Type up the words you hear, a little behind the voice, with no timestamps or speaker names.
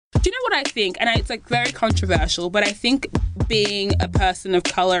Do you know what I think? And it's like very controversial, but I think being a person of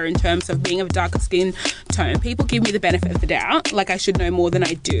colour in terms of being of darker skin tone, people give me the benefit of the doubt, like I should know more than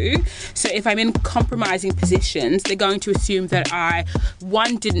I do. So if I'm in compromising positions, they're going to assume that I,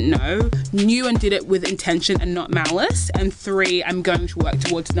 one, didn't know, knew and did it with intention and not malice, and three, I'm going to work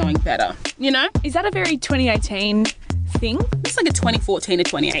towards knowing better, you know? Is that a very 2018 thing? It's like a 2014 to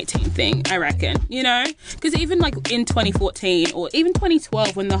 2018 thing, I reckon, you know? Because even like in 2014 or even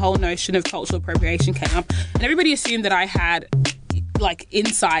 2012 when the whole notion of cultural appropriation came up and everybody assumed that I had like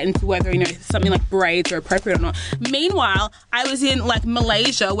insight into whether, you know, something like braids are appropriate or not. Meanwhile, I was in like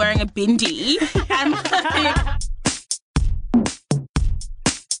Malaysia wearing a bindi and like...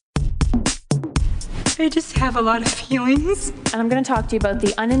 I just have a lot of feelings. And I'm going to talk to you about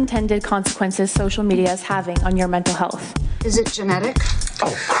the unintended consequences social media is having on your mental health. Is it genetic?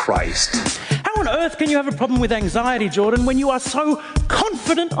 Oh, Christ. How on earth can you have a problem with anxiety, Jordan, when you are so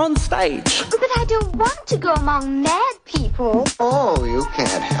confident on stage? But I don't want to go among mad people. Oh, you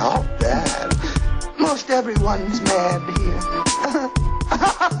can't help that. Most everyone's mad here.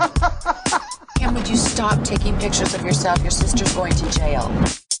 And would you stop taking pictures of yourself? Your sister's going to jail.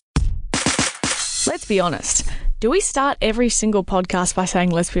 Let's be honest. Do we start every single podcast by saying,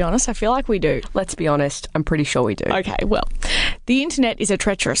 let's be honest? I feel like we do. Let's be honest. I'm pretty sure we do. Okay, well, the internet is a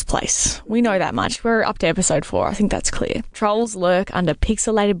treacherous place. We know that much. We're up to episode 4. I think that's clear. Trolls lurk under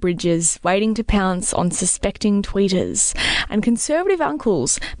pixelated bridges, waiting to pounce on suspecting tweeters. And conservative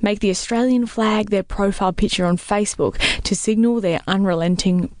uncles make the Australian flag their profile picture on Facebook to signal their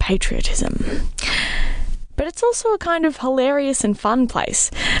unrelenting patriotism. But it's also a kind of hilarious and fun place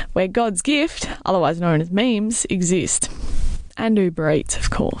where God's gift, otherwise known as memes, exist. And Uber Eats,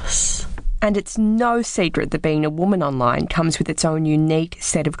 of course. And it's no secret that being a woman online comes with its own unique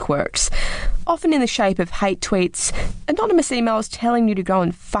set of quirks, often in the shape of hate tweets, anonymous emails telling you to go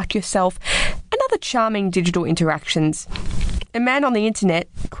and fuck yourself, and other charming digital interactions. A man on the internet,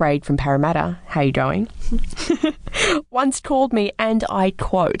 Craig from Parramatta, how you going, once called me, and I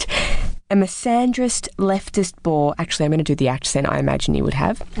quote, a misandrist leftist bore. Actually, I'm going to do the accent I imagine you would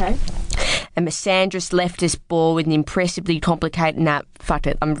have. Okay. A misandrist leftist bore with an impressively complicated... Nah, fuck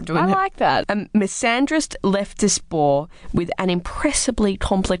it. I'm doing it. I like that. A misandrist leftist bore with an impressively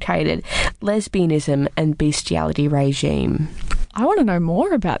complicated lesbianism and bestiality regime. I want to know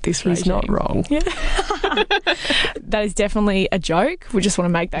more about this regime. He's not wrong. Yeah. That is definitely a joke. We just want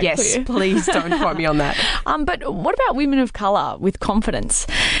to make that clear. Yes, please don't quote me on that. But what about women of colour with confidence,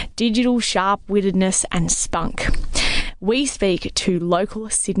 digital sharp-wittedness and spunk? We speak to local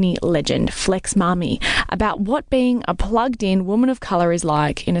Sydney legend Flex Mami about what being a plugged-in woman of colour is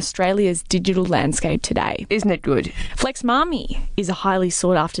like in Australia's digital landscape today. Isn't it good? Flex Mami is a highly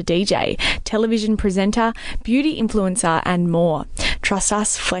sought-after DJ, television presenter, beauty influencer and more. Trust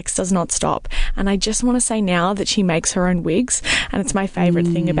us, Flex does not stop. And I just want to say now that she makes her own wigs, and it's my favourite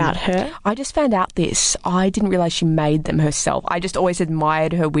thing about her. I just found out this. I didn't realise she made them herself. I just always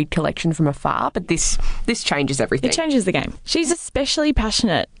admired her wig collection from afar, but this changes everything. It changes the game. She's especially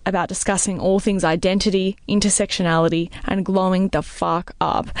passionate about discussing all things identity, intersectionality, and glowing the fuck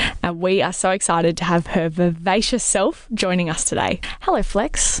up. And we are so excited to have her vivacious self joining us today. Hello,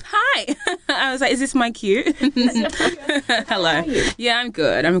 Flex. Hi. I was like, is this my cue? Hello. Yeah, I'm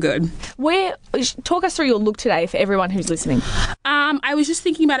good. Talk us through your look today for everyone who's listening. I was just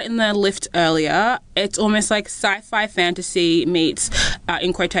thinking about it in the lift earlier. It's almost like sci-fi fantasy meets,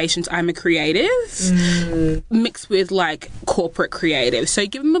 in quotations, I'm a creative, mixed with like corporate creative. So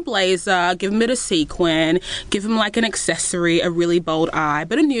give him a blazer, give him a bit of sequin, give him like an accessory, a really bold eye,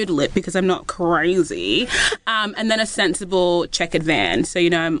 but a nude lip because I'm not crazy, and then a sensible checkered van. So, you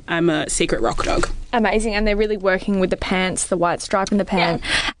know, I'm a secret rock dog. Amazing. And they're really working with the pants, the white stripe in the pant.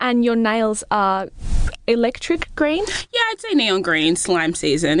 Yeah. And your nails are electric green? Yeah, I'd say neon green, slime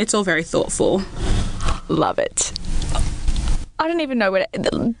season. It's all very thoughtful. Love it. I don't even know what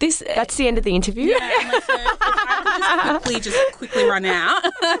that's the end of the interview. Yeah, like, so if I could just quickly run out,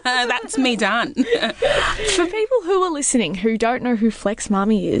 that's me done. For people who are listening who don't know who Flex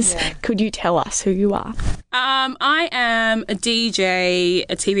Mami is, could you tell us who you are? I am a DJ,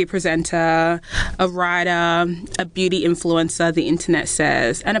 a TV presenter, a writer, a beauty influencer, the internet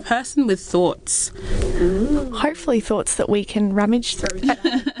says, and a person with thoughts. Ooh. Hopefully thoughts that we can rummage through.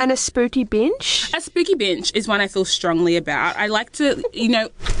 And a spooky binge? A spooky binge is one I feel strongly about. I like to,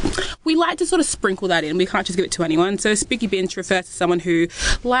 we like to sort of sprinkle that in. We can't just give it to anyone. So a spooky binge refers to someone who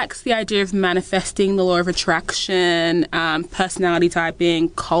likes the idea of manifesting, the law of attraction, personality typing,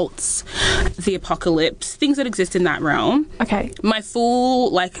 cults, the apocalypse, things that exist in that realm. Okay. My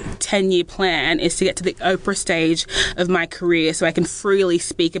full 10-year plan is to get to the Oprah stage of my career so I can freely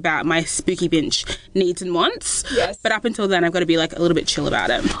speak about my spooky binge needs and wants. Yes. But up until then, I've got to be a little bit chill about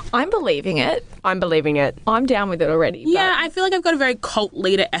it. I'm believing it. I'm believing it. I'm down with it already. Yeah, I feel like I've got a very cult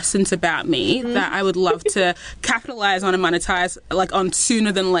leader essence about me that I would love to capitalize on and monetize on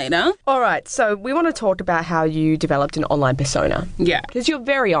sooner than later. All right, so we want to talk about how you developed an online persona. Yeah. Because you're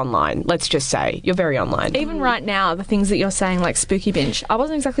very online, let's just say. You're very online. Even right now, the things that you're saying, like spooky binge, I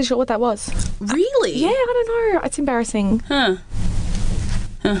wasn't exactly sure what that was. Really? Yeah, I don't know. It's embarrassing. Huh.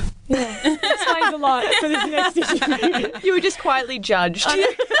 Yeah. Explains a lot for this next issue. You were just quietly judged.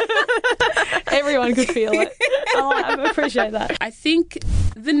 Everyone could feel it. I appreciate that. I think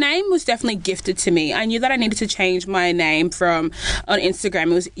the name was definitely gifted to me. I knew that I needed to change my name on Instagram.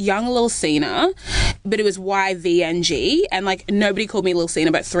 It was Young Lil Cena, but it was YVNG, and nobody called me Lil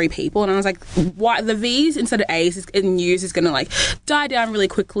Cena but 3 people, and I was like, why the V's instead of A's in U's is gonna die down really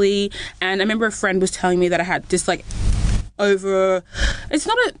quickly. And I remember a friend was telling me that I had this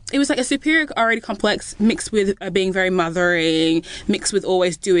it was a superiority complex mixed with being very mothering, mixed with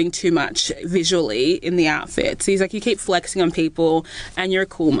always doing too much visually in the outfits. He's like, you keep flexing on people and you're a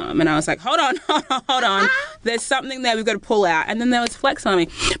cool mum. And I was like, hold on. There's something there we've got to pull out. And then there was flex on me.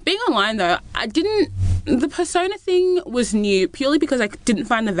 Being online though, the persona thing was new purely because I didn't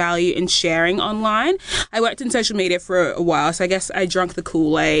find the value in sharing online. I worked in social media for a while, so I guess I drank the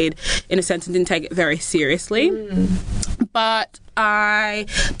Kool-Aid in a sense and didn't take it very seriously. But I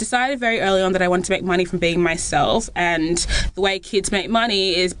decided very early on that I wanted to make money from being myself, and the way kids make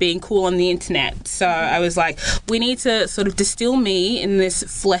money is being cool on the internet. So I was like, we need to sort of distill me in this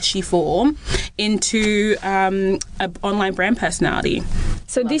fleshy form into an online brand personality.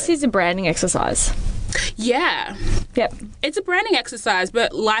 So this is a branding exercise. Yeah. Yep. It's a branding exercise,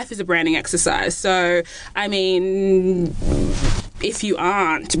 but life is a branding exercise. So, I mean, if you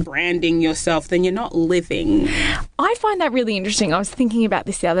aren't branding yourself, then you're not living. I find that really interesting. I was thinking about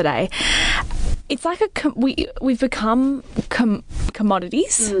this the other day. It's like we've become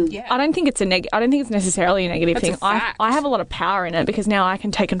commodities. Yeah. I don't think it's I don't think it's necessarily a negative That's thing. a fact. I have a lot of power in it because now I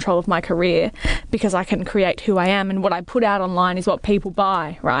can take control of my career because I can create who I am, and what I put out online is what people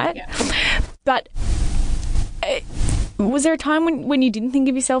buy, right? Yeah. But was there a time when you didn't think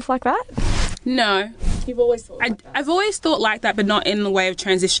of yourself like that? No. You've always thought like that? I've always thought like that, but not in the way of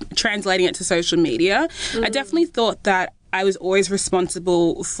translating it to social media. I definitely thought that I was always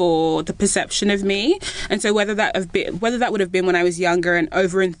responsible for the perception of me, and so whether that would have been when I was younger and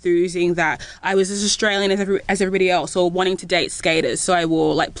over enthusing that I was as Australian as everybody else, or wanting to date skaters, so I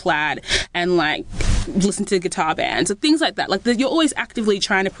wore plaid and listen to guitar bands or things like that. You're always actively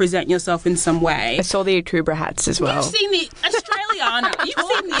trying to present yourself in some way. I saw the Akubra hats as well. You've seen the Australiana. You've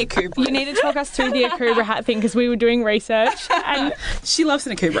seen the Akubra. You need to talk us through the Akubra hat thing because we were doing research and she loves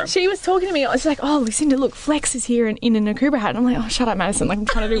an Akubra. She was talking to me. I was like, "Oh, Lucinda, look, Flex is here in an Akubra hat." And I'm like, "Oh, shut up, Madison! I'm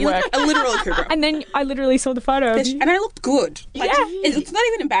trying to do work." A literal Akubra. And then I literally saw the photo of you. And I looked good. Yeah. It's not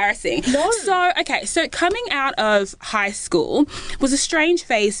even embarrassing. No. So coming out of high school was a strange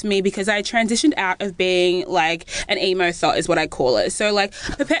phase for me because I transitioned out of being an emo thought is what I call it. So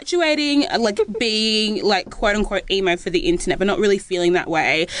perpetuating being quote unquote emo for the internet, but not really feeling that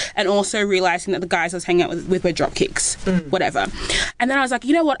way, and also realizing that the guys I was hanging out with were dropkicks, whatever. And then I was like,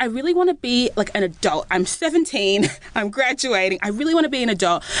 you know what? I really want to be an adult. I'm 17. I'm graduating. I really want to be an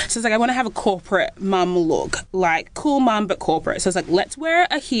adult. So it's I want to have a corporate mum look, cool mum but corporate. So it's let's wear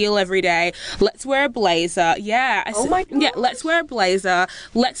a heel every day. Let's wear a blazer. Yeah. Oh my God. Yeah. Let's wear a blazer.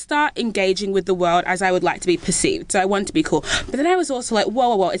 Let's start engaging with the world as I would like to be perceived. So I wanted to be cool. But then I was also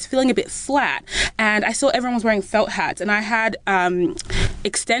whoa, it's feeling a bit flat. And I saw everyone was wearing felt hats, and I had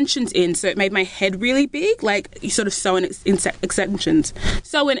extensions in, so it made my head really big. You sort of sew in extensions.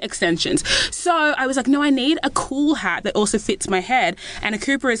 So I was no, I need a cool hat that also fits my head. And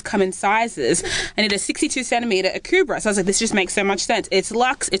Akubras come in sizes. I need a 62 centimeter Akubra. So I was this just makes so much sense. It's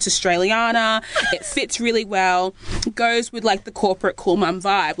luxe. It's Australiana. It fits really well. Goes with the corporate cool mum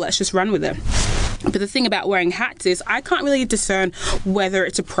vibe. Let's just run with it. But the thing about wearing hats is I can't really discern whether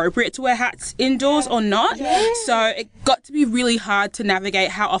it's appropriate to wear hats indoors or not. Yeah. So it got to be really hard to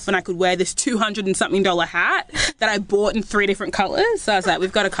navigate how often I could wear this $200 and something hat that I bought in 3 different colours. So I was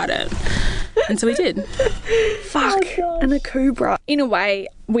we've got to cut it. And so we did. Fuck. An Akubra. In a way,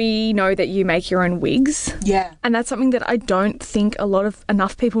 we know that you make your own wigs. Yeah. And that's something that I don't think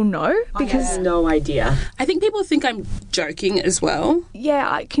enough people know because I have no idea. I think people think I'm joking as well.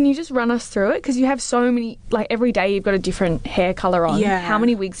 Yeah, can you just run us through it? Because you have so many, every day you've got a different hair colour on. Yeah. How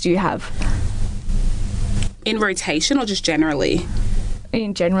many wigs do you have? In rotation or just generally?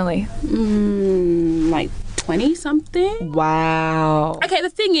 in generally? Like 20-something. Wow. Okay, the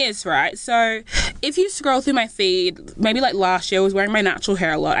thing is, right, so if you scroll through my feed, maybe like last year I was wearing my natural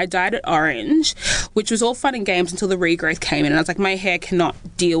hair a lot. I dyed it orange, which was all fun and games until the regrowth came in, and I was like, my hair cannot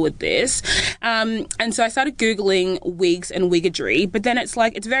deal with this. And so I started Googling wigs and wiggery, but then it's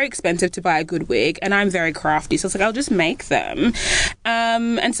like, it's very expensive to buy a good wig, and I'm very crafty, so it's like, I'll just make them.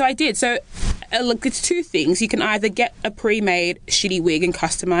 And so I did. So look, it's two things. You can either get a pre-made shitty wig and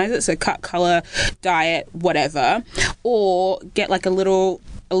customize it, so cut, colour, dye it, whatever, or get like a literal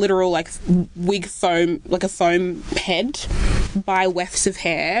like wig foam, like a foam head, buy wefts of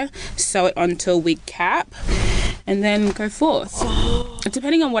hair, sew it onto a wig cap, and then go forth.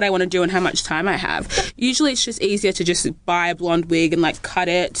 Depending on what I want to do and how much time I have. Usually it's just easier to just buy a blonde wig and like cut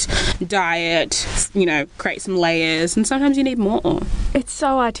it, dye it, you know, create some layers, and sometimes you need more. It's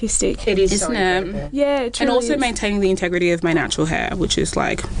so artistic. It is, isn't it? Yeah, it truly and also is. maintaining the integrity of my natural hair, which is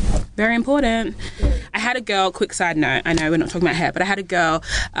like very important. I had a girl, quick side note, I know we're not talking about hair, but I had a girl,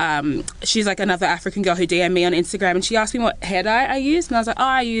 she's like another African girl who DM'd me on Instagram, and she asked me what hair dye I used, and I was like, oh,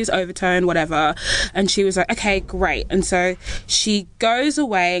 I use Overtone, whatever. And she was like, okay, great. And so she goes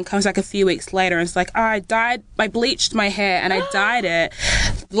away and comes back a few weeks later and it's like, oh, I bleached my hair and I dyed it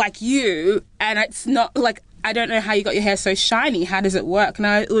like you, and it's not like, I don't know how you got your hair so shiny. How does it work? And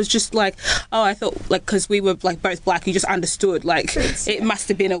it was just like, oh, I thought, like, because we were, like, both black, you just understood, like, it must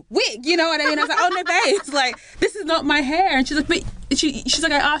have been a wig, you know what I mean? I was like, oh, no, babes, like, this is not my hair. And she's like, but she's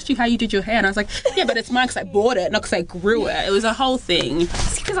like, I asked you how you did your hair. And I was like, yeah, but it's mine because I bought it, not because I grew it. It was a whole thing.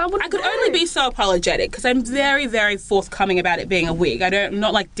 Because I could only be so apologetic because I'm very, very forthcoming about it being a wig. I'm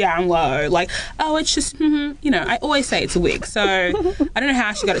not, like, down low, like, oh, it's just, you know, I always say it's a wig. So I don't know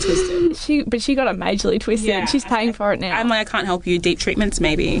how she got it twisted. But she got it majorly twisted. Yeah. And she's paying for it now. I'm like, I can't help you. Deep treatments,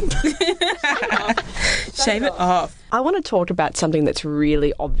 maybe. Shave it off. I want to talk about something that's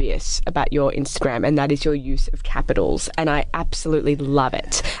really obvious about your Instagram, and that is your use of capitals, and I absolutely love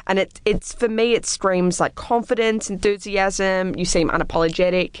it. And it's for me, it screams like confidence, enthusiasm. You seem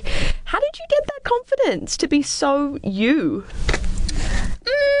unapologetic. How did you get that confidence to be so you?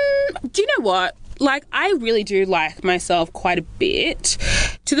 Do you know what? Like, I really do like myself quite a bit,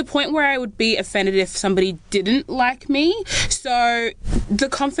 to the point where I would be offended if somebody didn't like me. So the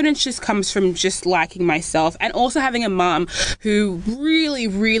confidence just comes from just liking myself, and also having a mum who really,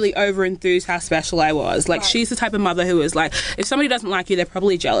 really over-enthused how special I was. Like, she's the type of mother who is like, if somebody doesn't like you, they're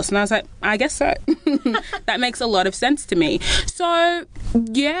probably jealous. And I was like, I guess so. That makes a lot of sense to me. So,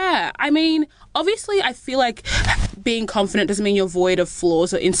 yeah, I mean, obviously, I feel like being confident doesn't mean you're void of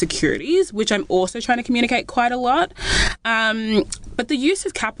flaws or insecurities, which I'm also trying to communicate quite a lot. But the use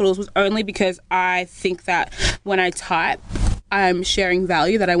of capitals was only because I think that when I type, I'm sharing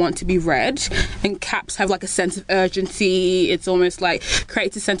value that I want to be read, and caps have like a sense of urgency. It's almost like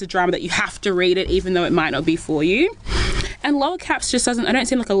creates a sense of drama that you have to read it even though it might not be for you. And lower caps just doesn't, I don't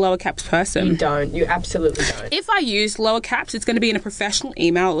seem like a lower caps person. You don't. You absolutely don't. If I use lower caps, it's going to be in a professional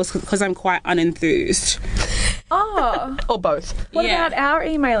email because I'm quite unenthused. Oh. Or both. What about our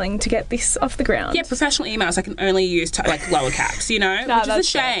emailing to get this off the ground? Yeah, professional emails I can only use like lower caps, you know, No, which is a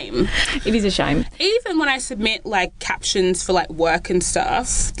shame. It is a shame. Even when I submit like captions for like work and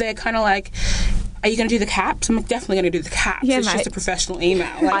stuff, they're kind of like, are you going to do the caps? I'm definitely going to do the caps. Yeah, it's mate. just a professional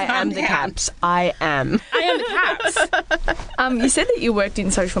email. Like, I am the caps. I am. I am the caps. You said that you worked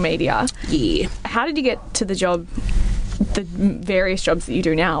in social media. Yeah. How How did you get to the job, the various jobs that you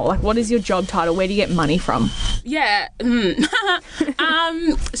do now? Like, what is your job title? Where do you get money from? Yeah.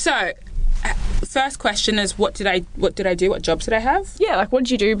 So, first question is, what did I do? What jobs did I have? Yeah, like, what did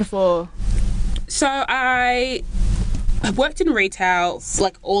you do before? So I worked in retail for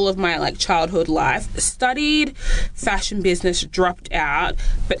like all of my like childhood life, studied fashion business, dropped out,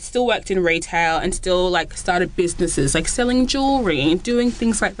 but still worked in retail and still like started businesses like selling jewelry and doing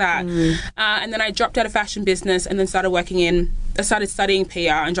things like that. And then I dropped out of fashion business and then started studying PR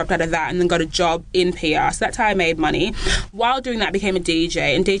and dropped out of that and then got a job in PR. So that's how I made money. While doing that, became a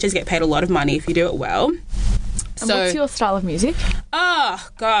DJ, and DJs get paid a lot of money if you do it well. And what's your style of music? Oh,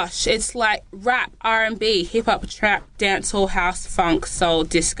 gosh. It's like rap, R&B, hip-hop, trap, dancehall, house, funk, soul,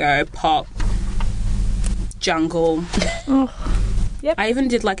 disco, pop, jungle. Yep. I even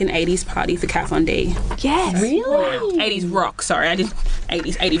did like an 80s party for Kat Von D. Yes. Really? 80s rock, sorry. I did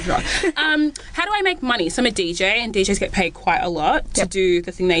 80s rock. How do I make money? So I'm a DJ, and DJs get paid quite a lot to do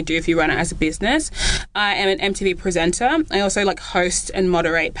the thing they do if you run it as a business. I am an MTV presenter. I also like host and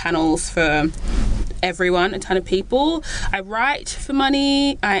moderate panels for everyone, a ton of people. I write for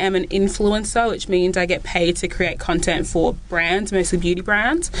money. I am an influencer, which means I get paid to create content for brands, mostly beauty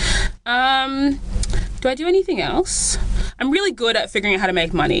brands. Do I do anything else? I'm really good at figuring out how to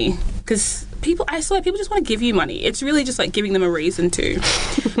make money because I swear people just want to give you money. It's really just like giving them a reason to.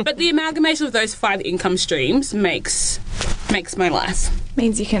 But the amalgamation of those 5 income streams makes my life.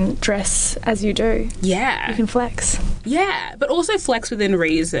 Means you can dress as you do. Yeah. You can flex. Yeah, but also flex within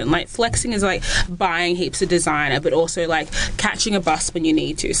reason. Like, flexing is like buying heaps of designer, but also like catching a bus when you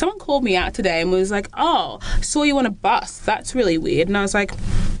need to. Someone called me out today and was like, oh, saw you on a bus. That's really weird. And I was like,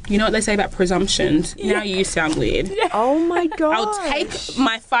 you know what they say about presumptions? Yeah. Now you sound weird. Yeah. Oh my God. I'll take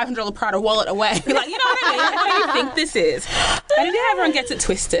my $500 Prada wallet away. Like, you know what I mean? Like, what do you think this is? I don't think everyone gets it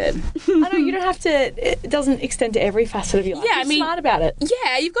twisted. I know, you don't have to, it doesn't extend to every facet of your life. Yeah, Be smart about it.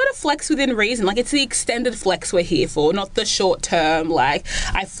 Yeah, you've got to flex within reason. Like, it's the extended flex we're here for, not the short term, like,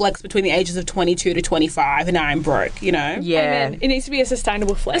 I flex between the ages of 22 to 25 and now I'm broke, you know? Yeah. Amen. It needs to be a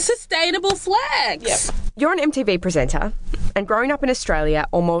sustainable flex. A sustainable flex. Yep. You're an MTV presenter, and growing up in Australia,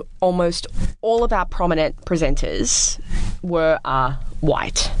 almost all of our prominent presenters were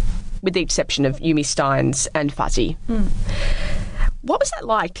white, with the exception of Yumi Steins and Fuzzy. What was that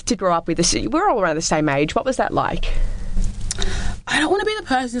like to grow up with us? We're all around the same age. What was that like? I don't want to be the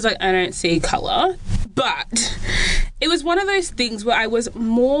person who's like, I don't see colour, but it was one of those things where I was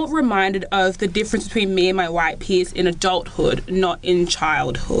more reminded of the difference between me and my white peers in adulthood, not in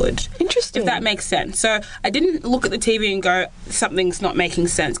childhood. Interesting. If that makes sense. So I didn't look at the TV and go, something's not making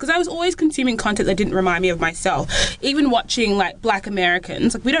sense, because I was always consuming content that didn't remind me of myself. Even watching like Black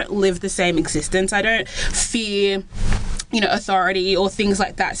Americans, like, we don't live the same existence. I don't fear, you know, authority or things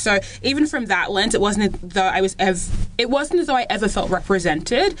like that. So even from that lens, it wasn't as though I ever felt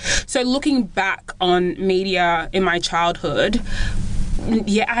represented. So looking back on media in my childhood,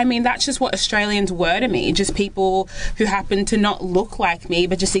 yeah, I mean, that's just what Australians were to me, just people who happened to not look like me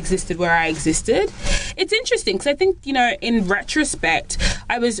but just existed where I existed. It's interesting because I think, you know, in retrospect,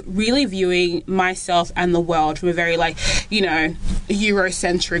 I was really viewing myself and the world from a very, like, you know,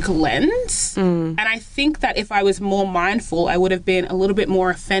 Eurocentric lens. And I think that if I was more mindful, I would have been a little bit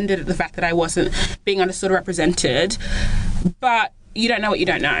more offended at the fact that I wasn't being understood or represented. But you don't know what you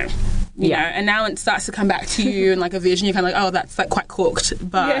don't know. You know, and now it starts to come back to you and like a vision. You're kind of like, oh, that's like quite cooked,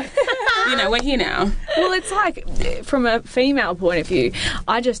 but you know, we're here now. Well, it's like, from a female point of view,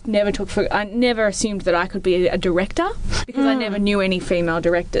 I just never I never assumed that I could be a director because I never knew any female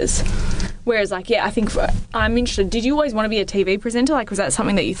directors. Whereas, like, yeah, I think I'm interested. Did you always want to be a TV presenter? Like, was that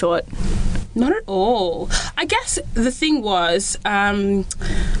something that you thought? Not at all. I guess the thing was,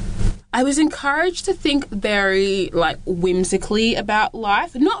 I was encouraged to think very, like, whimsically about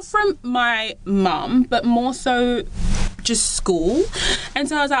life. Not from my mum, but more so just school. And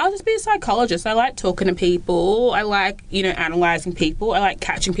so I was like, I'll just be a psychologist. I like talking to people. I like, you know, analysing people. I like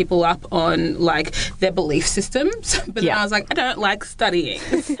catching people up on, like, their belief systems. But then I was like, I don't like studying.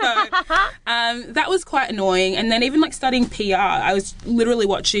 So that was quite annoying. And then even, like, studying PR, I was literally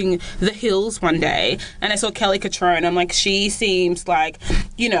watching The Hills one day and I saw Kelly Catrone. I'm like, she seems like,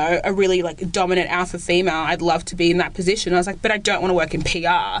 you know, a really, like, dominant alpha female. I'd love to be in that position. I was like, but I don't want to work in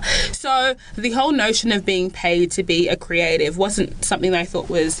PR. So the whole notion of being paid to be a creative wasn't something that I thought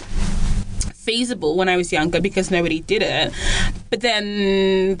was feasible when I was younger because nobody did it. But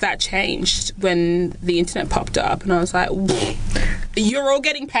then that changed when the internet popped up and I was like, you're all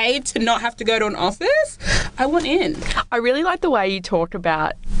getting paid to not have to go to an office? I want in. I really like the way you talk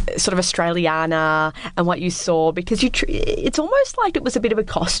about sort of Australiana and what you saw, because it's almost like it was a bit of a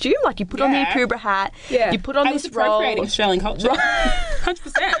costume. Like, you put on the Akubra hat, you put on this role. I was appropriating Australian culture.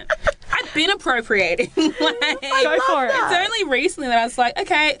 100%. I've been appropriating. Go for it. It's only recently that I was like,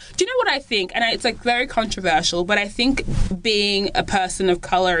 okay, do you know what I think? And it's, like, very controversial, but I think being a person of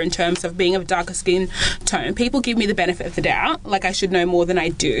colour in terms of being of darker skin tone, people give me the benefit of the doubt. Like, I should know more than I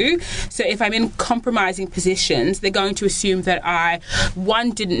do. So if I'm in compromising positions, they're going to assume that I,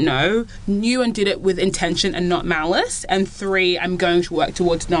 1, didn't know, knew and did it with intention and not malice, and 3, I'm going to work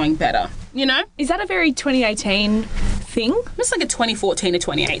towards knowing better. You know? Is that a very 2018 thing? It's like a 2014 to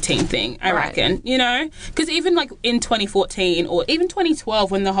 2018 thing, I reckon, you know? Because even, like, in 2014 or even 2012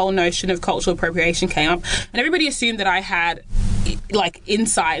 when the whole notion of cultural appropriation came up and everybody assumed that I had, like,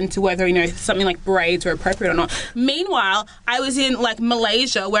 insight into whether, you know, something like braids were appropriate or not. Meanwhile, I was in, like,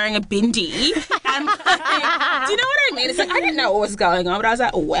 Malaysia wearing a bindi and, like, do you know what I mean? It's like, I didn't know what was going on, but I was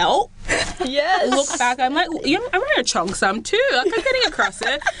like, well... Yes. Look back, I'm like, I'm wearing a cheongsam too. Like, I'm getting across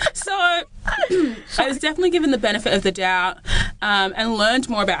it. So I was definitely given the benefit of the doubt and learned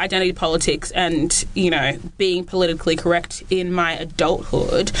more about identity politics and, you know, being politically correct in my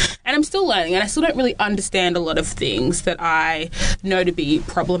adulthood. And I'm still learning, and I still don't really understand a lot of things that I know to be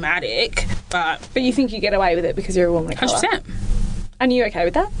problematic. But you think you get away with it because you're a woman of colour? 100%. And are you okay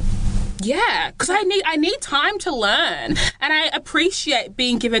with that? Yeah, because I need time to learn, and I appreciate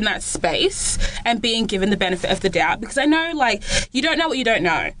being given that space and being given the benefit of the doubt, because I know, like, you don't know what you don't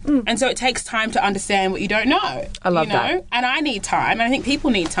know, and so it takes time to understand what you don't know. I love that. And I need time, and I think people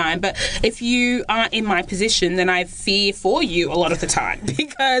need time, but if you aren't in my position, then I fear for you a lot of the time,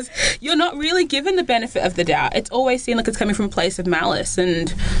 because you're not really given the benefit of the doubt. It's always seen like it's coming from a place of malice,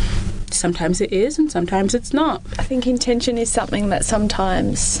 and sometimes it is and sometimes it's not. I think intention is something that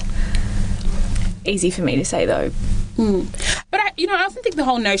sometimes easy for me to say, though. But I often think the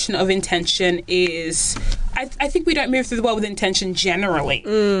whole notion of intention is, I think we don't move through the world with intention generally.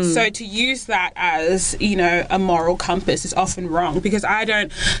 So to use that as, a moral compass is often wrong, because I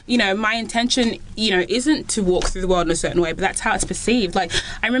don't, my intention, isn't to walk through the world in a certain way, but that's how it's perceived. Like,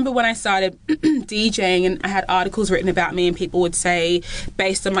 I remember when I started DJing and I had articles written about me, and people would say,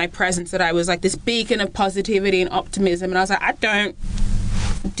 based on my presence, that I was like this beacon of positivity and optimism, and I was like,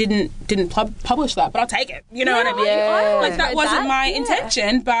 didn't publish that, but I'll take it. You know what I mean? Yeah. Like, that wasn't my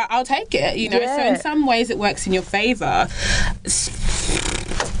intention, but I'll take it, So in some ways it works in your favour.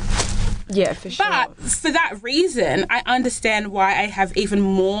 Yeah, for sure. But for that reason, I understand why I have even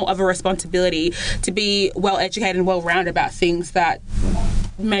more of a responsibility to be well educated and well rounded about things that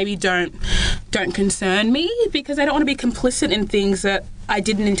maybe don't concern me, because I don't want to be complicit in things that I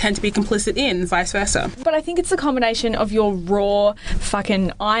didn't intend to be complicit in, vice versa. But I think it's a combination of your raw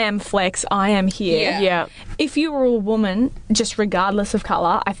fucking I am Flex, I am here. Yeah. If you were a woman, just regardless of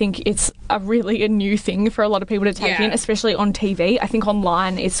colour, I think it's a new thing for a lot of people to take in, especially on TV. I think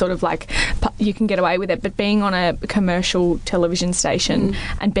online it's sort of like you can get away with it, but being on a commercial television station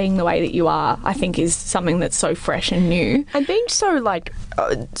and being the way that you are, I think is something that's so fresh and new. And being so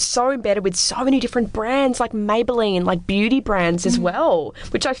so embedded with so many different brands, like Maybelline, like beauty brands as well,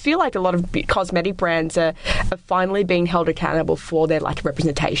 which I feel like a lot of cosmetic brands are finally being held accountable for their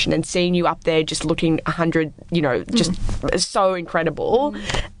representation, and seeing you up there just looking 100, just so incredible,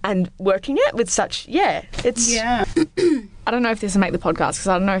 and working it with such, it's... Yeah. I don't know if this will make the podcast, because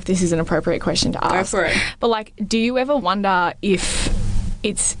I don't know if this is an appropriate question to ask. Go for it. But, do you ever wonder if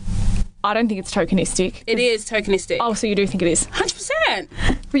it's... I don't think it's tokenistic. It is tokenistic. Oh, so you do think it is? 100%.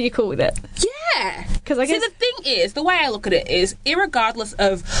 But you're cool with it? Yeah. Because I guess... See, the thing is, the way I look at it is, irregardless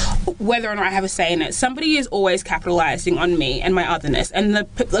of whether or not I have a say in it, somebody is always capitalising on me and my otherness. And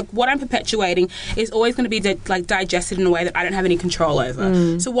what I'm perpetuating is always going to be digested in a way that I don't have any control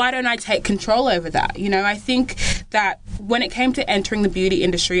over. So why don't I take control over that? I think that when it came to entering the beauty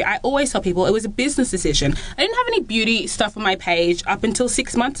industry, I always tell people it was a business decision. I didn't have any beauty stuff on my page up until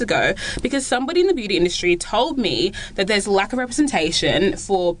 6 months ago, because somebody in the beauty industry told me that there's lack of representation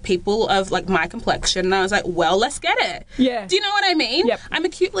for people of my complexion, and I was like, well, let's get it. Yeah. Do you know what I mean? Yep. I'm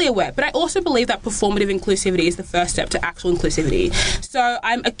acutely aware, but I also believe that performative inclusivity is the first step to actual inclusivity. So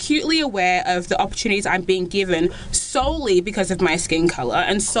I'm acutely aware of the opportunities I'm being given solely because of my skin colour,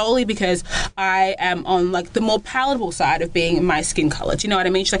 and solely because I am on the more palatable side of being my skin colour. Do you know what I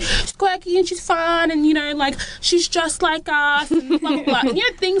mean? She's quirky and she's fun, and she's just like us, and blah blah blah.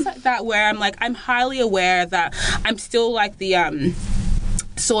 And things like that, where I'm highly aware that I'm still the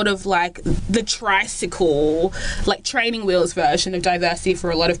sort of the tricycle, training wheels version of diversity for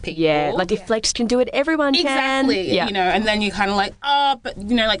a lot of people. Yeah, if Flex can do it, everyone can. Exactly. Yeah. And then you're kind of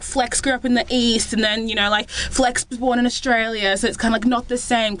but Flex grew up in the East, and then Flex was born in Australia, so it's kind of not the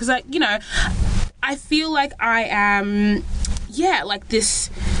same, because I feel like I am this.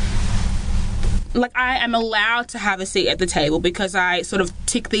 I am allowed to have a seat at the table because I sort of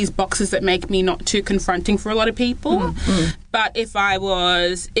tick these boxes that make me not too confronting for a lot of people. But if I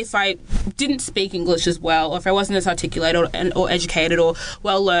didn't speak English as well, or if I wasn't as articulate or educated or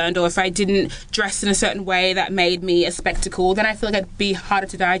well learned, or if I didn't dress in a certain way that made me a spectacle, then I feel like I'd be harder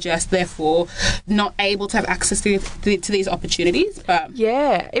to digest, therefore not able to have access to these opportunities. But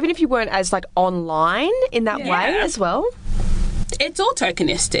yeah, even if you weren't as online in that way as well. It's all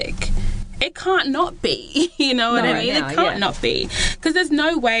tokenistic. It can't not be, you know what I mean? It can't not be. Because there's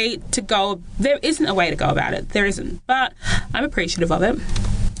no way to go, there isn't a way to go about it. There isn't. But I'm appreciative of it.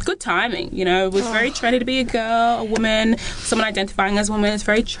 Good timing, It was very trendy to be a girl, a woman, someone identifying as a woman. It's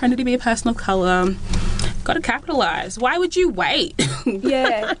very trendy to be a person of colour. Got to capitalise. Why would you wait?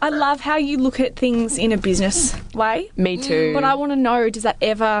 Yeah, I love how you look at things in a business way. Me too. But I want to know, do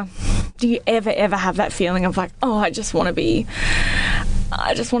you ever have that feeling of I just want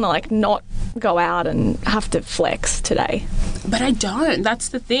to not go out and have to flex today? But I don't. That's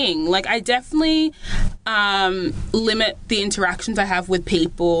the thing. I definitely limit the interactions I have with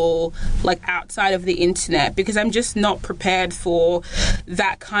people outside of the internet, because I'm just not prepared for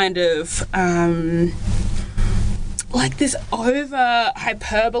that kind of like this over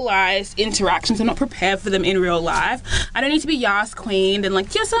hyperbolized interactions. I'm not prepared for them in real life. I don't need to be Yas Queen and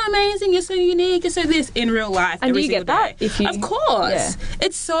like, you're so amazing, you're so unique, you're so this in real life. And every do you get that? Day. Of course. Yeah.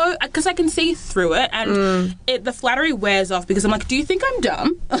 It's so, because I can see through it, and the flattery wears off because I'm like, do you think I'm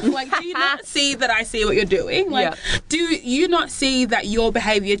dumb? Like, do you not see that I see what you're doing? Like, do you not see that your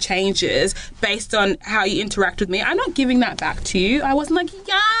behavior changes based on how you interact with me? I'm not giving that back to you. I wasn't like,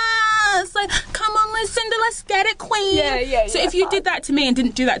 yes, like, come on, listen, let's get it, queen. So if you did that to me and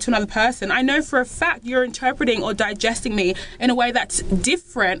didn't do that to another person, I know for a fact you're interpreting or digesting me in a way that's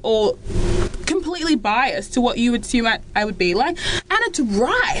different or completely biased to what you would assume I would be like, and it's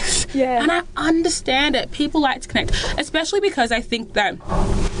rife. And I understand it. People like to connect, especially because I think that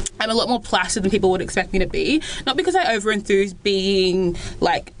I'm a lot more placid than people would expect me to be. Not because I over-enthuse being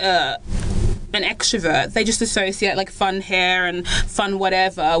like an extrovert. They just associate like fun hair and fun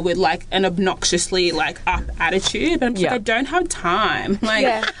whatever with like an obnoxiously like up attitude. But I'm just like, I don't have time.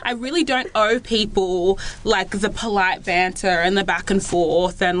 Like I really don't owe people like the polite banter and the back and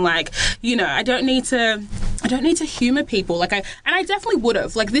forth, and like, you know, I don't need to humor people. Like I definitely would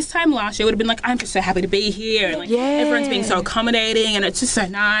have. Like this time last year would have been like, I'm just so happy to be here, and like everyone's being so accommodating and it's just so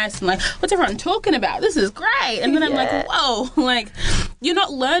nice, and like, what's everyone talking about? This is great. And then I'm like, whoa, like you're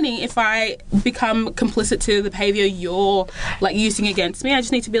not learning if I become complicit to the behavior you're like using against me. I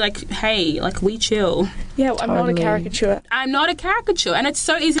just need to be like, hey, like we chill. I'm not a caricature. I'm not a caricature. And it's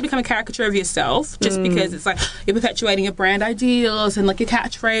so easy to become a caricature of yourself just because it's like you're perpetuating your brand ideals and like your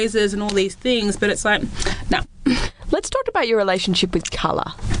catchphrases and all these things, but it's like, no. Let's talk about your relationship with colour.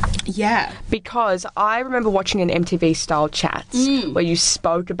 Yeah. Because I remember watching an MTV style chats where you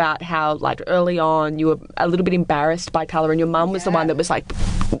spoke about how like early on you were a little bit embarrassed by colour, and your mum was the one that was like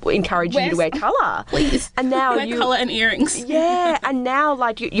encouraging you to wear colour. Please. And now wear colour and earrings. Yeah. And now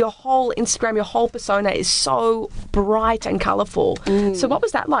like your whole Instagram, your whole persona is so bright and colourful. So what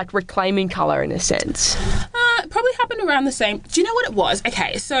was that like, reclaiming colour in a sense? It probably happened around the same. Do you know what it was?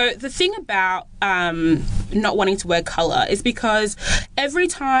 Okay, so the thing about not wanting to wear colour is because every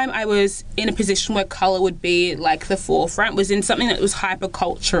time I was in a position where colour would be like the forefront was in something that was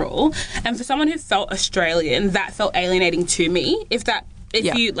hyper-cultural, and for someone who felt Australian, that felt alienating to me.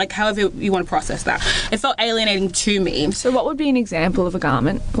 If you, like, however you want to process that, it felt alienating to me. So what would be an example of a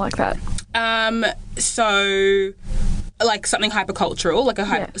garment like that? So like something hypercultural,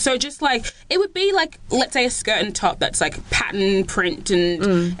 like so just like it would be like, let's say a skirt and top that's like pattern print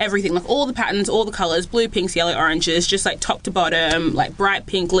and everything, like all the patterns, all the colours, blue, pinks, yellow, oranges, just like top to bottom, like bright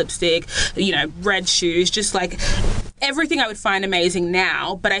pink lipstick, you know, red shoes, just like everything I would find amazing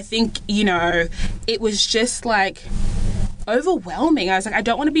now. But I think, you know, it was just like overwhelming. I was like, I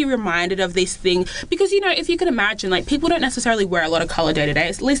don't want to be reminded of this thing, because, you know, if you can imagine, like, people don't necessarily wear a lot of colour day to day,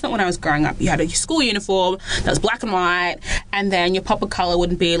 at least not when I was growing up. You had a school uniform that was black and white, and then your pop of colour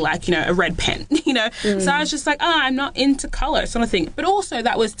wouldn't be like, you know, a red pen, you know. So I was just like, I'm not into colour, sort of thing. But also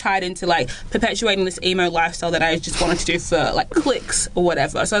that was tied into like perpetuating this emo lifestyle that I just wanted to do for like clicks or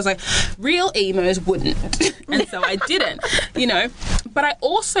whatever. So I was like, real emos wouldn't. And so I didn't, you know. But I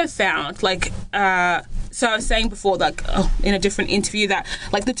also found like so I was saying before, like, in a different interview, that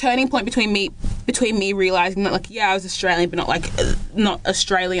like the turning point between me realising that, like, yeah, I was Australian but not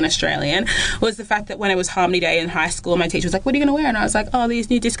Australian was the fact that when it was Harmony Day in high school, my teacher was like, what are you going to wear? And I was like, oh, these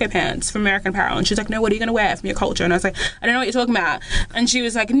new disco pants from American Apparel. And she was like, no, what are you going to wear from your culture? And I was like, I don't know what you're talking about. And she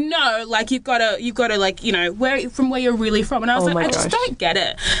was like, no, like, you've got to like, you know, from where you're really from. And I was like, I just don't get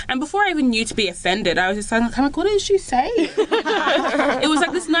it. And before I even knew to be offended, I was just like, I'm like, what did she say? It was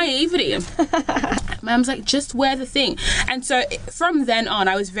like this naivety. Mum's like, just wear the thing. And so from then on,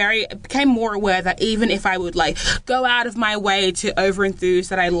 I became more aware that even if I would like go out of my way to over-enthuse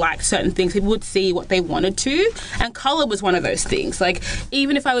that I liked certain things, people would see what they wanted to. And colour was one of those things. Like,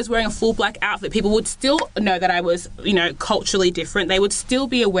 even if I was wearing a full black outfit, people would still know that I was, you know, culturally different. They would still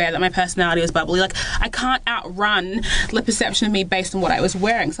be aware that my personality was bubbly. Like, I can't outrun the perception of me based on what I was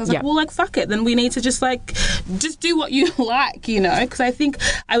wearing. So I was like, well, like, fuck it. Then we need to just do what you like, you know? Because I think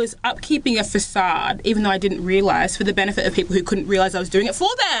I was upkeeping a facade, even though I didn't realise, for the benefit of people who couldn't realise I was doing it for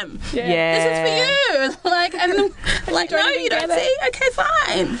them. Yeah. This is for you. Like, and like, no, you don't see? Okay,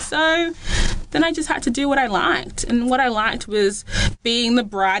 fine. So then I just had to do what I liked. And what I liked was being the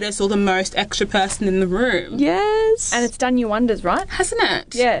brightest or the most extra person in the room. Yes. And it's done you wonders, right? Hasn't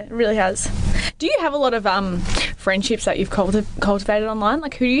it? Yeah, it really has. Do you have a lot of friendships that you've cultivated online?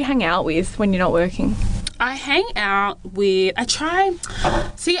 Like, who do you hang out with when you're not working? I hang out with, I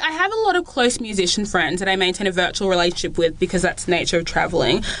have a lot of close musician friends that I maintain a virtual relationship with because that's the nature of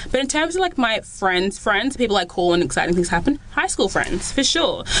travelling. But in terms of like my friends, people I call when exciting things happen, high school friends, for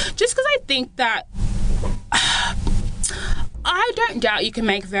sure. Just because I think that I don't doubt you can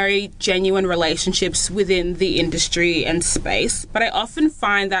make very genuine relationships within the industry and space, but I often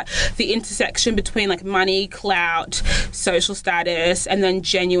find that the intersection between like money, clout, social status, and then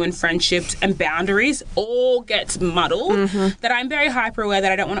genuine friendships and boundaries all gets muddled. That I'm very hyper aware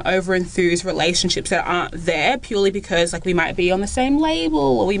that I don't want to over enthuse relationships that aren't there purely because like we might be on the same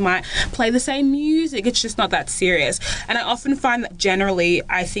label or we might play the same music. It's just not that serious. And I often find that generally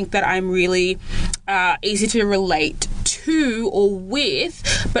I think that I'm really easy to relate to or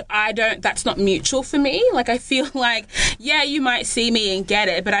with, but that's not mutual for me. Like I feel like, yeah, you might see me and get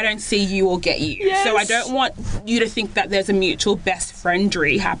it, but I don't see you or get you. Yes. So I don't want you to think that there's a mutual best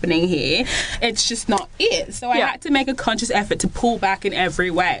friendry happening here. It's just not it. So I had to make a conscious effort to pull back in every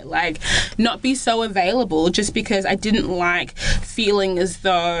way, like not be so available just because I didn't like feeling as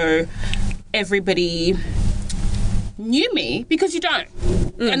though everybody knew me, because you don't.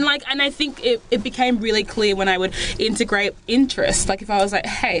 And I think it became really clear when I would integrate interest. Like if I was like,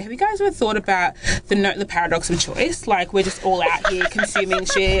 hey, have you guys ever thought about the paradox of choice? Like we're just all out here consuming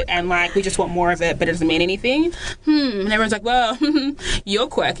shit and like we just want more of it, but it doesn't mean anything. And everyone's like, well, you're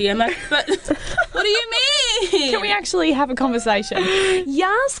quirky. I'm like, but what do you mean? Can we actually have a conversation?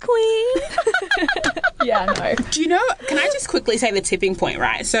 Yes, queen. Yeah, no. Do you know, can I just quickly say the tipping point,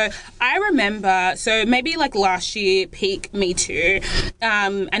 right? So I remember, maybe like last year, peak Me Too,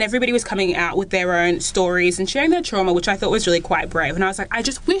 and everybody was coming out with their own stories and sharing their trauma, which I thought was really quite brave. And I was like, I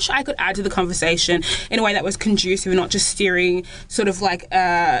just wish I could add to the conversation in a way that was conducive and not just steering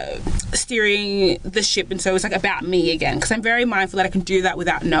the ship. And so it was like about me again, because I'm very mindful that I can do that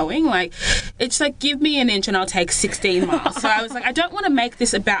without knowing. Like, it's like, give me an inch and I'll take 16 miles. So I was like, I don't want to make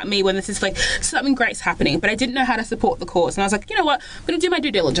this about me when this is like something great's happening, but I didn't know how to support the cause. And I was like, you know what? I'm going to do my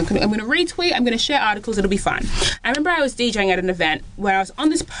due diligence. I'm going to retweet. I'm going to share articles. It'll be fun. I remember I was DJing at an event where I was on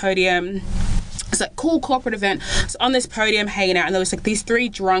this podium. It's like cool corporate event. I was on this podium hanging out, and there was like these three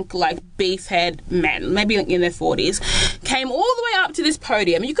drunk like beefhead men, maybe like in their 40s, came all the way up to this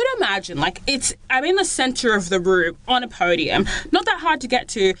podium. You could imagine, like I'm in the center of the room on a podium, not that hard to get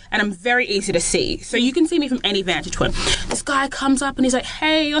to, and I'm very easy to see. So you can see me from any vantage point. This guy comes up and he's like,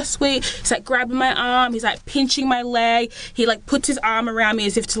 hey, you're sweet. He's like grabbing my arm. He's like pinching my leg. He like puts his arm around me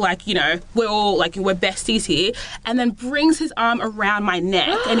as if to like, you know, we're besties here, and then brings his arm around my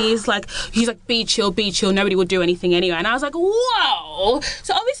neck and he's like, be chill, nobody will do anything anyway. And I was like, whoa.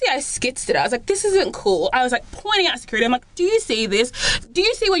 So obviously I skitzed it. I was like, this isn't cool. I was like pointing out security. I'm like, do you see this? Do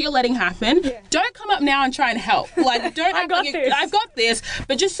you see what you're letting happen? Yeah. Don't come up now and try and help. Like, don't I've got this.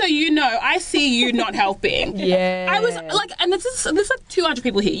 But just so you know, I see you not helping. Yeah. I was like, and there's like 200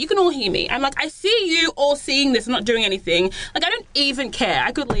 people here. You can all hear me. I'm like, I see you all seeing this and not doing anything. Like, I don't even care.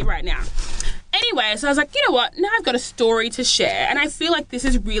 I could leave right now. Anyway, so I was like, you know what? Now I've got a story to share, and I feel like this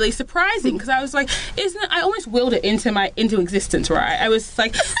is really surprising because I was like, I almost willed it into existence, right? I was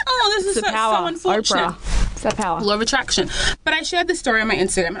like, oh, this is so unfortunate. Oprah. It's that power. Law of attraction. But I shared this story on my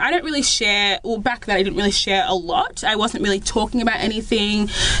Instagram, and I don't really share. Well, back then I didn't really share a lot. I wasn't really talking about anything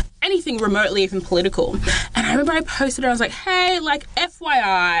remotely even political. And I remember I posted it. I was like, hey, like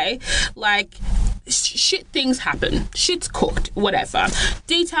FYI, like. Shit things happen. Shit's cooked. Whatever.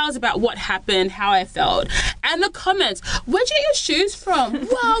 Details about what happened, how I felt. And the comments, where'd you get your shoes from?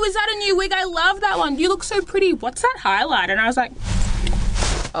 Wow, is that a new wig? I love that one. You look so pretty. What's that highlight? And I was like,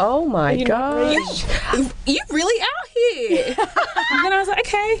 oh my gosh. You really out here. And then I was like,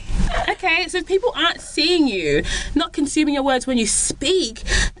 okay. So if people aren't seeing you, not consuming your words when you speak,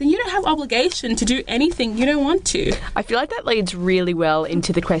 then you don't have obligation to do anything you don't want to. I feel like that leads really well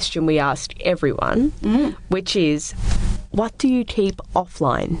into the question we asked everyone, which is, what do you keep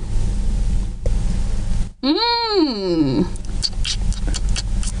offline?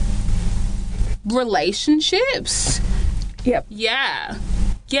 Relationships. Yep.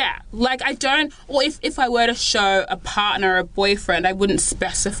 Yeah, like I don't, or if I were to show a partner or a boyfriend, I wouldn't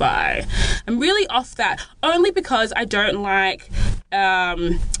specify. I'm really off that, only because I don't like,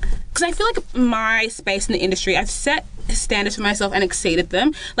 because I feel like my space in the industry, I've set standards for myself and exceeded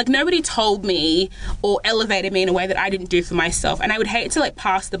them. Like nobody told me or elevated me in a way that I didn't do for myself, and I would hate to like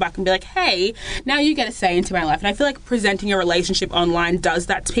pass the buck and be like, hey, now you get a say into my life. And I feel like presenting a relationship online does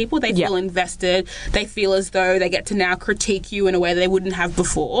that to people. They feel invested. They feel as though they get to now critique you in a way that they wouldn't have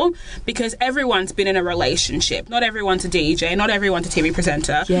before, because everyone's been in a relationship. Not everyone's a DJ, not everyone's a TV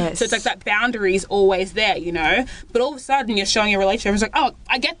presenter. Yes. So it's like that boundary is always there, you know, but all of a sudden you're showing your relationship. It's like, oh,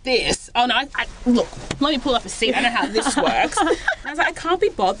 I get this. Oh no, I look, let me pull up a seat. I know how this works. And I was like, I can't be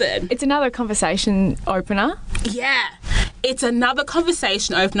bothered. It's another conversation opener. Yeah. It's another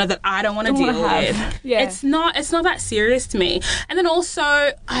conversation opener that I don't want to deal with. Yeah. It's not that serious to me. And then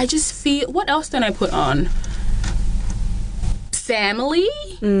also, I just feel, what else don't I put on? family.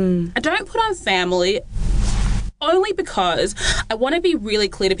 I don't put on family only because I want to be really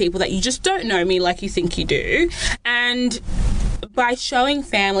clear to people that you just don't know me like you think you do. And by showing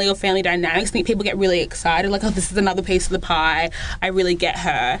family or family dynamics, I think people get really excited, like, oh, this is another piece of the pie. I really get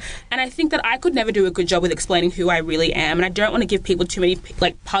her. And I think that I could never do a good job with explaining who I really am, and I don't want to give people too many,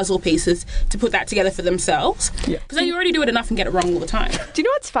 like, puzzle pieces to put that together for themselves. Because then you already do it enough and get it wrong all the time. Do you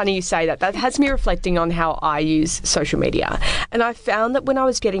know what's funny you say that? That has me reflecting on how I use social media. And I found that when I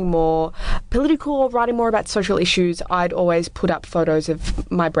was getting more political or writing more about social issues, I'd always put up photos of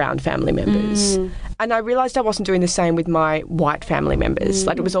my brown family members. And I realised I wasn't doing the same with my white family members.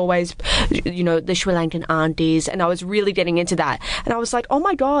 Like, it was always, you know, the Sri Lankan aunties, and I was really getting into that. And I was like, oh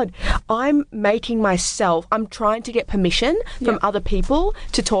my God, I'm I'm trying to get permission from other people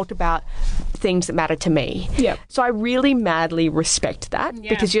to talk about things that matter to me. So I really madly respect that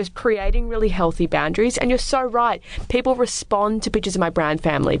because you're creating really healthy boundaries, and you're so right. People respond to pictures of my brand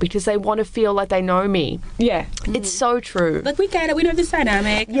family because they want to feel like they know me. It's so true. Like, we get it. We know this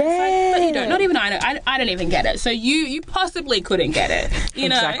dynamic. Like, but you don't. Not even I know. I don't even get it. So you possibly couldn't get it. You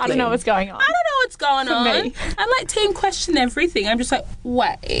know? I don't know what's going on. I don't know what's going on. Me. I'm like, team question everything. I'm just like,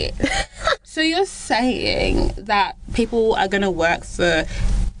 wait. So you're saying that people are going to work for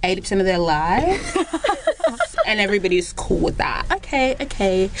 80% of their lives? And everybody's cool with that. Okay.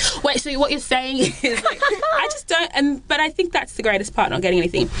 Wait, so what you're saying is, like, I just don't, but I think that's the greatest part, not getting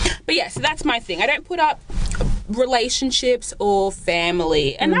anything. But yeah, so that's my thing. I don't put up relationships or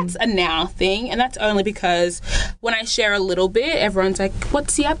family, and that's a now thing, and that's only because when I share a little bit, everyone's like,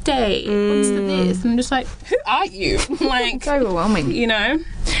 what's the update? What's the this? And I'm just like, who are you? Like, it's overwhelming. You know?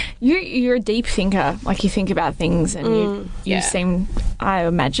 You're a deep thinker. Like, you think about things, and you seem, I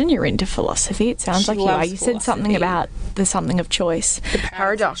imagine you're into philosophy. It sounds like you are. You said something about the something of choice. The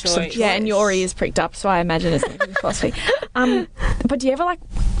paradox of choice. Yeah, and your ears pricked up, so I imagine it's something philosophy. But do you ever, like,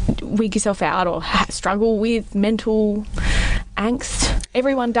 wig yourself out or struggle with mental angst?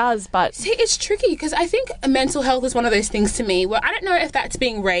 Everyone does, but... See, it's tricky because I think mental health is one of those things to me where I don't know if that's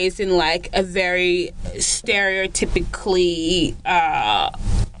being raised in, like, a very stereotypically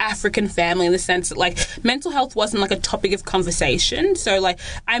African family, in the sense that, like, mental health wasn't, like, a topic of conversation. So, like,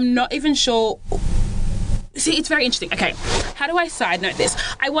 I'm not even sure... See, it's very interesting. Okay, how do I side note this?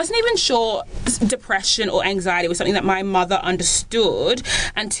 I wasn't even sure depression or anxiety was something that my mother understood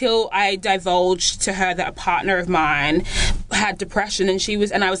until I divulged to her that a partner of mine had depression,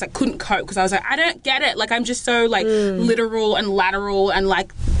 and I was like, couldn't cope because I was like, I don't get it. Like, I'm just so, like, literal and lateral, and,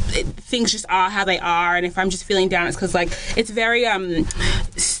 like, things just are how they are, and if I'm just feeling down, it's because, like, it's very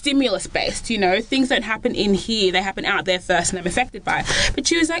stimulus based, you know. Things don't happen in here, they happen out there first, and I'm affected by it. But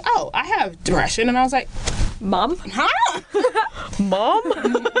she was like, oh, I have depression, and I was like, Mum? Huh? Mom?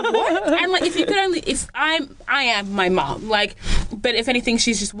 What? And, like, I am my mum, like, but if anything,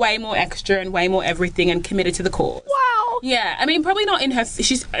 she's just way more extra and way more everything and committed to the cause. Wow. Yeah, I mean, probably not in her,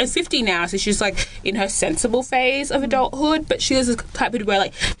 she's 50 now, so she's, like, in her sensible phase of adulthood, but she was the type of where,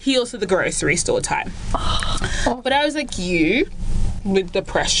 like, heels to the grocery store type. But I was like, you with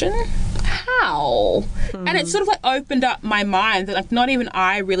depression? How? And it sort of, like, opened up my mind that, like, not even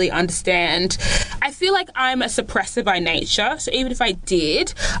I really understand. I feel like I'm a suppressor by nature, so even if I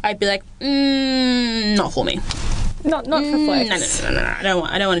did, I'd be like, not for me. Not for Flex. No.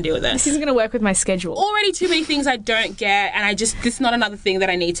 I don't want to deal with this. This isn't going to work with my schedule. Already too many things I don't get, and this is not another thing that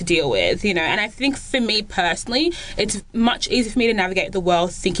I need to deal with, you know. And I think for me personally, it's much easier for me to navigate the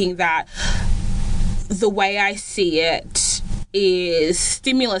world thinking that the way I see it is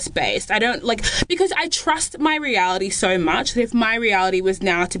stimulus based. I don't, like, because I trust my reality so much that if my reality was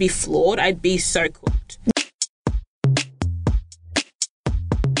now to be flawed, I'd be so cooked.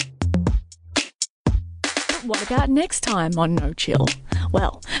 What about next time on No Chill?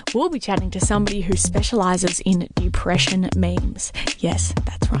 Well, we'll be chatting to somebody who specialises in depression memes. Yes,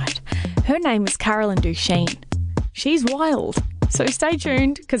 that's right. Her name is Carolyn Duchesne. She's wild. So stay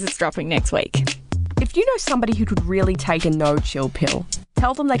tuned, because it's dropping next week. If you know somebody who could really take a no-chill pill,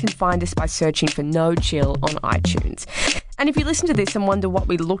 tell them they can find us by searching for No Chill on iTunes. And if you listen to this and wonder what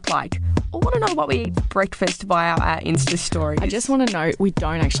we look like, or want to know what we eat for breakfast via our Insta stories... I just want to note, we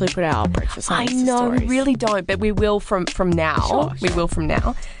don't actually put our breakfast on Insta stories. I know, we really don't, but we will from now. Sure. We will from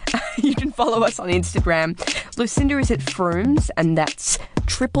now. You can follow us on Instagram. Lucinda is at Frooms, and that's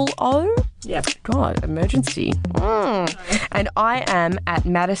O. Yep. God, emergency. And I am at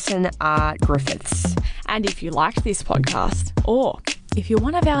Madison R. Griffiths. And if you liked this podcast, or if you're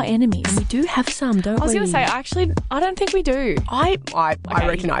one of our enemies. We do have some, don't we? I was going to say, actually, I don't think we do. I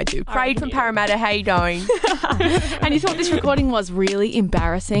reckon I do. Craig from Parramatta, how you going? And you thought this recording was really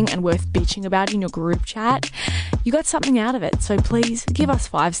embarrassing and worth bitching about in your group chat, you got something out of it. So please give us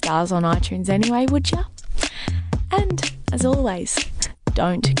 5 stars on iTunes anyway, would you? And as always,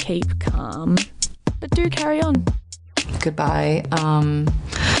 don't keep calm, but do carry on. Goodbye.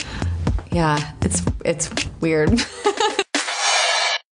 Yeah, it's weird.